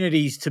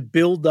opportunities to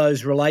build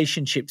those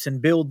relationships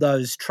and build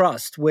those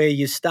trusts where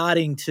you're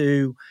starting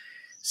to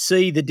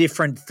see the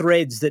different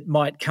threads that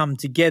might come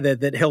together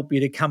that help you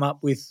to come up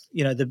with,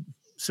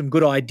 some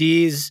good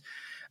ideas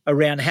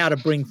around how to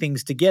bring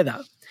things together.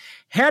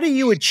 How do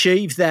you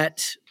achieve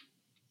that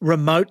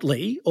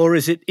remotely, or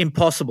is it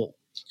impossible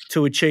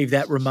to achieve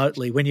that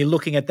remotely when you're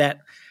looking at that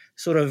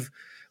sort of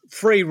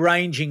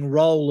free-ranging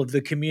role of the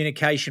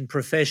communication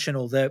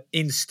professional, the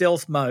in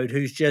stealth mode,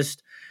 who's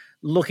just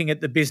looking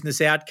at the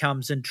business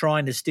outcomes and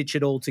trying to stitch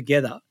it all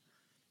together?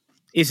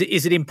 Is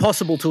it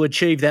impossible to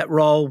achieve that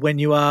role when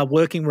you are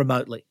working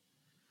remotely?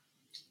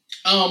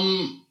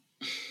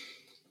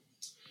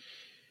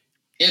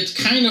 It's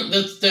kind of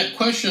that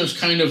question is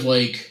kind of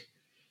like,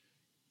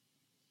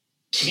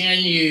 can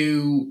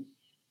you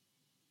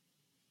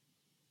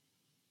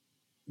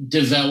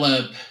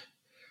develop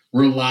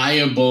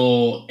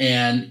reliable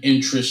and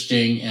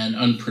interesting and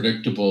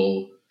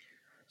unpredictable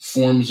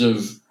forms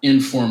of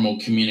informal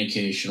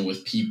communication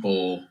with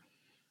people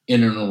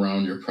in and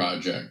around your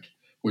project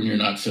when you're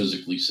not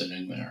physically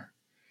sitting there?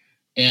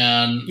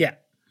 And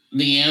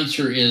the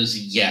answer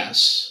is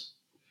yes,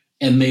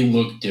 and they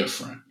look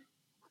different.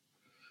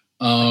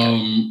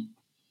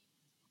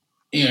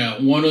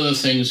 One of the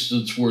things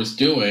that's worth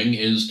doing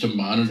is to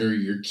monitor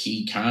your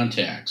key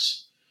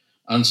contacts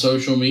on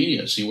social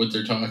media, see what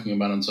they're talking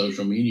about on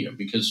social media,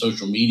 because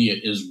social media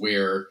is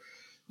where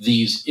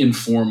these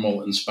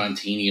informal and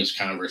spontaneous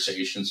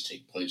conversations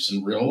take place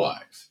in real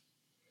life,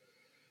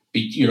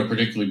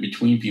 particularly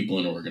between people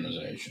in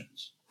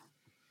organizations.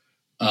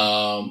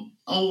 A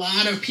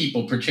lot of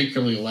people,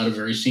 particularly a lot of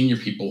very senior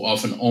people,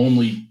 often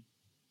only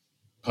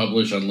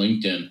publish on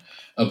LinkedIn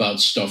about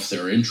stuff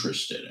they're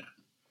interested in.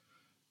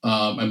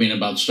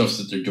 About stuff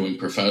that they're doing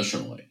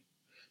professionally.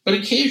 But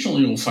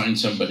occasionally you'll find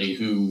somebody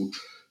who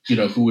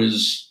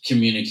is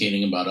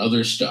communicating about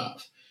other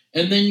stuff.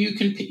 And then you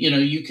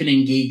can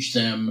engage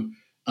them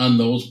on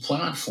those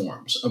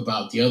platforms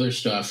about the other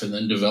stuff, and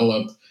then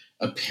develop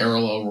a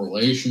parallel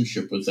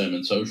relationship with them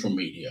in social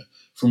media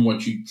from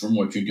what you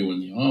do in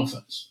the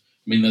office.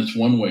 That's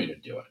one way to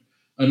do it.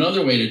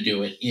 Another way to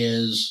do it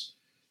is,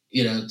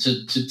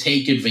 to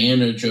take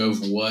advantage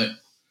of what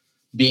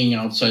being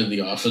outside the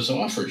office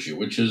offers you,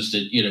 which is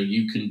that,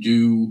 you can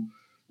do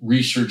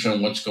research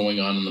on what's going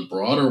on in the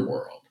broader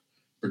world,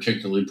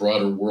 particularly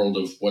broader world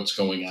of what's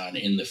going on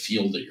in the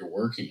field that you're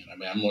working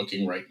in. I'm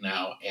looking right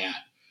now at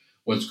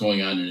what's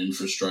going on in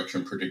infrastructure,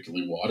 and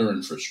particularly water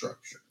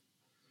infrastructure,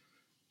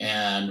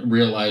 and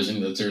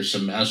realizing that there's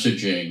some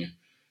messaging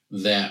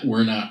that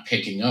we're not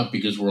picking up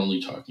because we're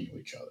only talking to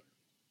each other.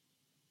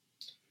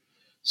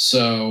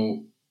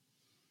 So,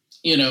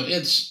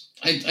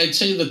 I'd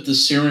say that the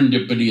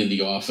serendipity of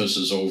the office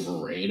is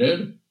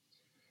overrated.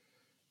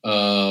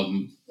 A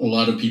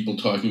lot of people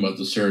talking about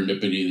the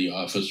serendipity of the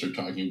office are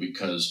talking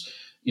because,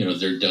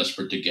 they're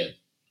desperate to get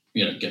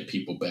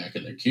people back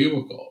in their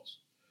cubicles.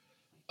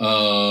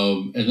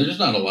 And there's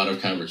not a lot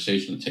of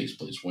conversation that takes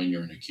place when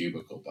you're in a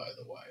cubicle, by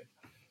the way.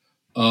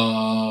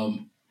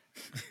 Um,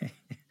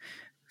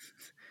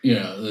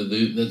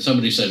 that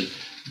somebody said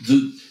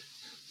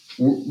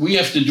we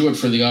have to do it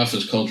for the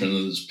office culture, and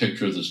then this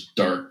picture of this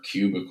dark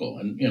cubicle.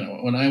 And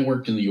when I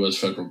worked in the U.S.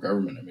 federal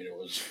government, I mean, it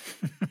was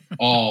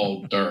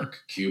all dark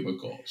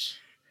cubicles.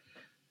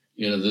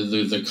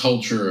 The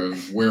culture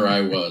of where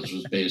I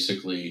was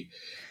basically,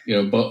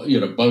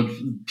 both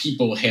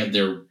people had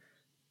their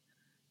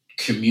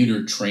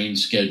commuter train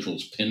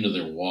schedules pinned to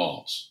their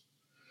walls.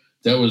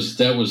 That was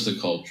the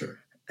culture.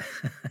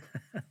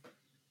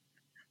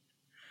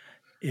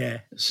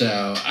 Yeah.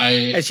 So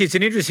actually, it's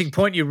an interesting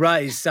point you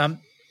raised.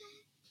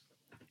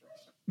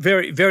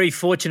 Very, very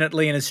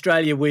fortunately in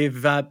Australia,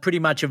 we've pretty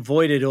much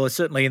avoided, or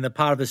certainly in the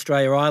part of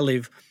Australia I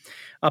live,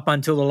 up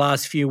until the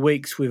last few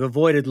weeks, we've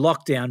avoided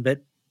lockdown.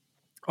 But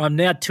I'm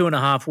now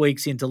 2.5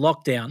 weeks into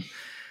lockdown,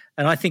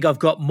 and I think I've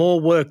got more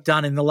work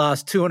done in the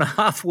last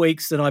 2.5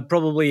 weeks than I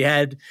probably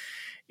had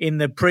in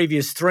the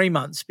previous 3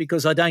 months,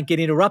 because I don't get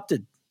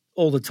interrupted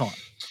all the time.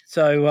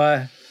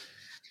 So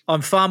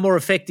I'm far more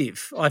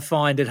effective, I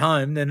find, at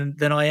home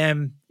than I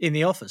am in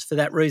the office for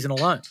that reason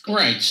alone.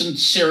 Right,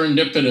 since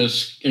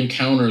serendipitous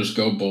encounters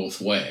go both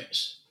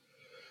ways.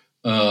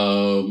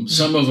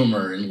 Some of them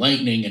are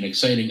enlightening and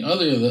exciting.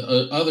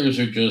 Others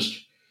are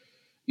just,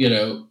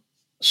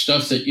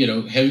 stuff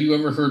that, have you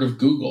ever heard of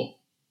Google?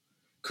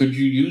 Could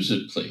you use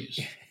it, please?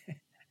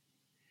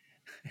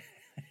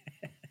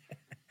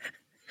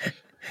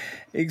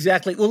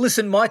 Exactly. Well,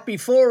 listen, Mike,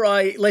 before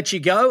I let you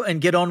go and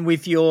get on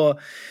with your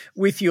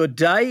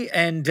day,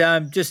 and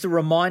just a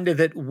reminder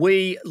that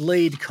We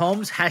Lead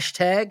Comms,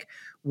 hashtag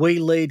We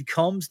Lead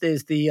Comms.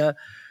 There's the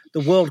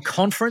World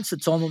Conference.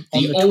 It's on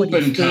the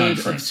Open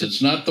Conference.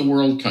 It's not the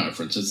World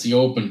Conference. It's the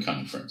Open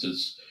Conference.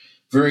 It's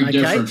very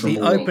different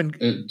from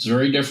It's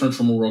very different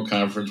from a World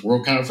Conference.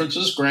 World Conference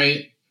is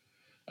great.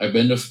 I've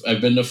been to 5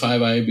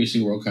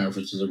 IABC World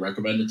Conferences. I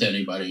recommend it to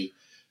anybody.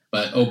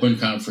 But Open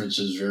Conference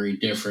is very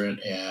different,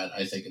 and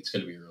I think it's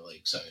going to be really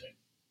exciting.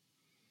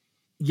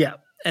 Yeah,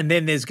 and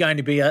then there's going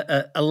to be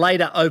a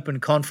later Open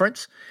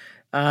Conference,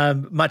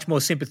 much more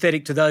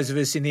sympathetic to those of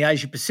us in the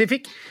Asia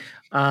Pacific,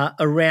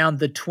 around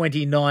the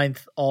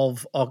 29th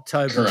of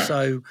October. Correct.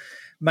 So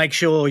make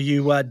sure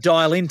you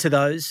dial into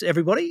those,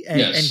 everybody,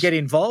 and get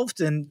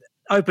involved. And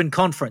Open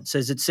Conference,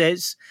 as it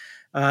says,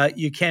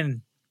 you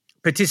can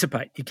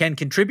participate, you can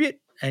contribute,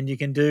 and you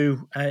can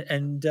do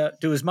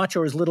as much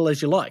or as little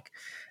as you like,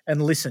 and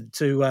listen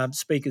to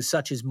speakers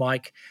such as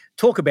Mike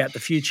talk about the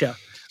future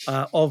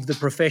of the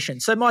profession.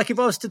 So, Mike, if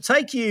I was to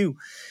take you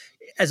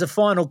as a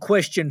final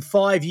question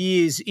 5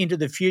 years into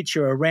the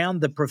future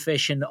around the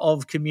profession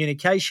of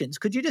communications,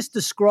 could you just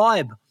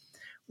describe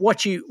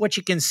what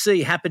you can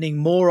see happening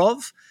more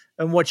of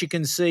and what you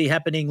can see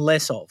happening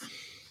less of?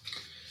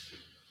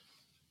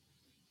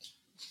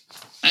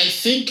 I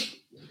think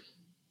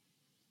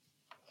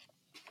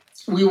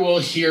we will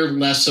hear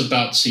less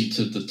about seats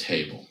at the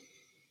table.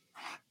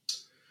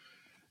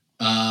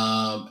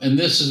 And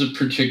this is a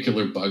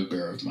particular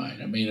bugbear of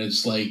mine. I mean,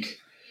 it's like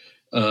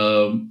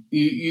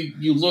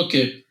you look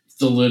at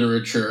the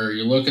literature,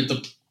 you look at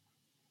the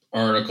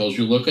articles,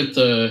 you look at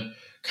the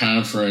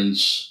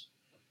conference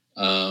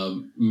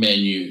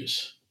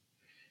menus,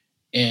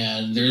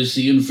 and there's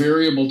the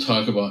invariable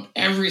talk about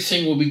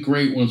everything will be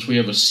great once we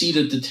have a seat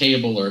at the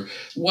table, or,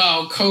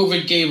 wow,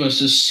 COVID gave us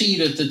a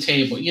seat at the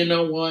table. You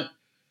know what?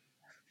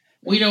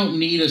 We don't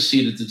need a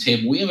seat at the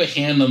table. We have a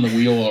hand on the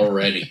wheel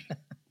already.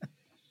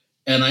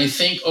 And I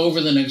think over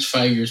the next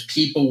 5 years,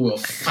 people will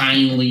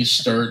finally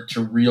start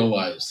to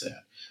realize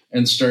that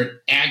and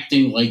start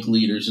acting like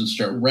leaders and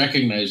start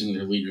recognizing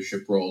their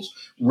leadership roles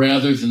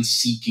rather than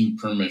seeking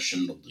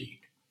permission to lead.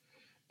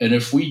 And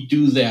if we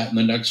do that in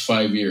the next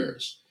 5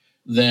 years,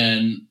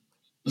 then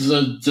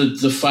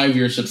the 5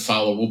 years that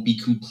follow will be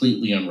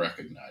completely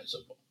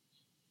unrecognizable.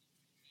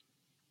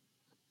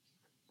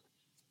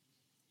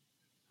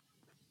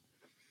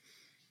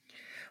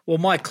 Well,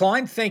 Mike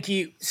Klein, thank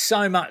you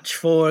so much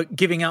for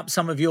giving up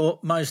some of your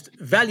most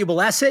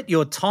valuable asset,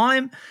 your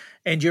time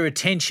and your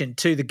attention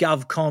to the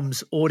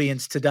GovComms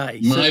audience today.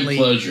 My Certainly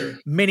pleasure.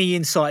 Many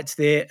insights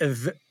there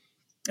of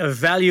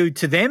value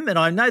to them, and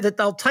I know that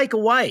they'll take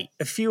away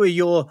a few of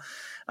your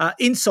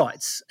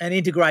insights and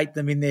integrate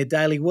them in their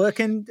daily work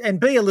and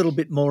be a little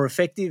bit more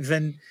effective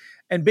and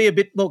be a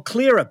bit more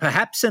clearer,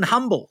 perhaps, and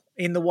humble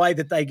in the way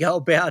that they go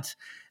about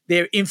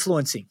their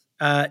influencing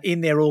in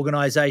their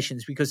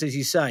organisations. Because, as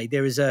you say,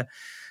 there is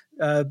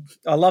I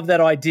love that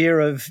idea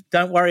of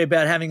don't worry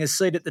about having a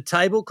seat at the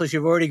table because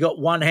you've already got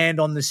one hand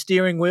on the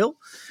steering wheel.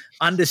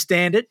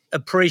 Understand it,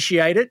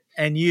 appreciate it,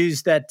 and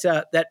use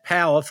that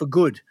power for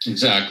good.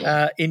 Exactly.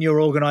 In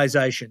your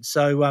organisation.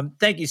 So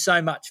thank you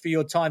so much for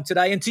your time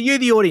today. And to you,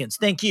 the audience,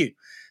 thank you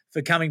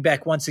for coming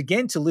back once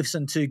again to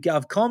listen to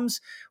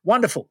GovComms.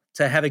 Wonderful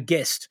to have a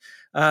guest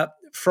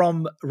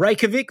from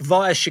Reykjavik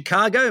via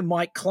Chicago,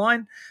 Mike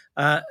Klein.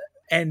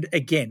 And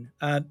again,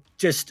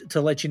 just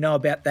to let you know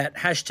about that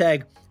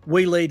hashtag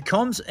We Lead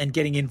Comms and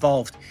getting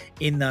involved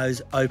in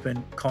those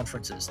open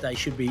conferences. They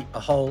should be a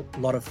whole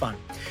lot of fun.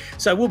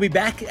 So we'll be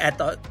back at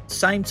the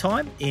same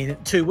time in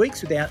 2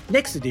 weeks with our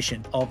next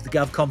edition of the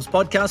GovComms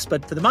podcast.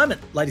 But for the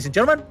moment, ladies and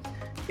gentlemen,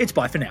 it's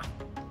bye for now.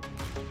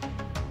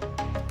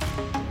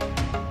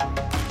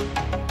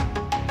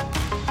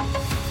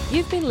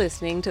 You've been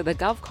listening to the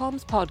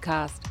GovComms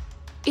podcast.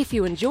 If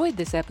you enjoyed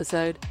this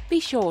episode, be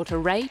sure to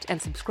rate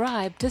and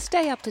subscribe to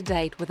stay up to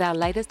date with our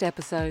latest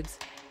episodes.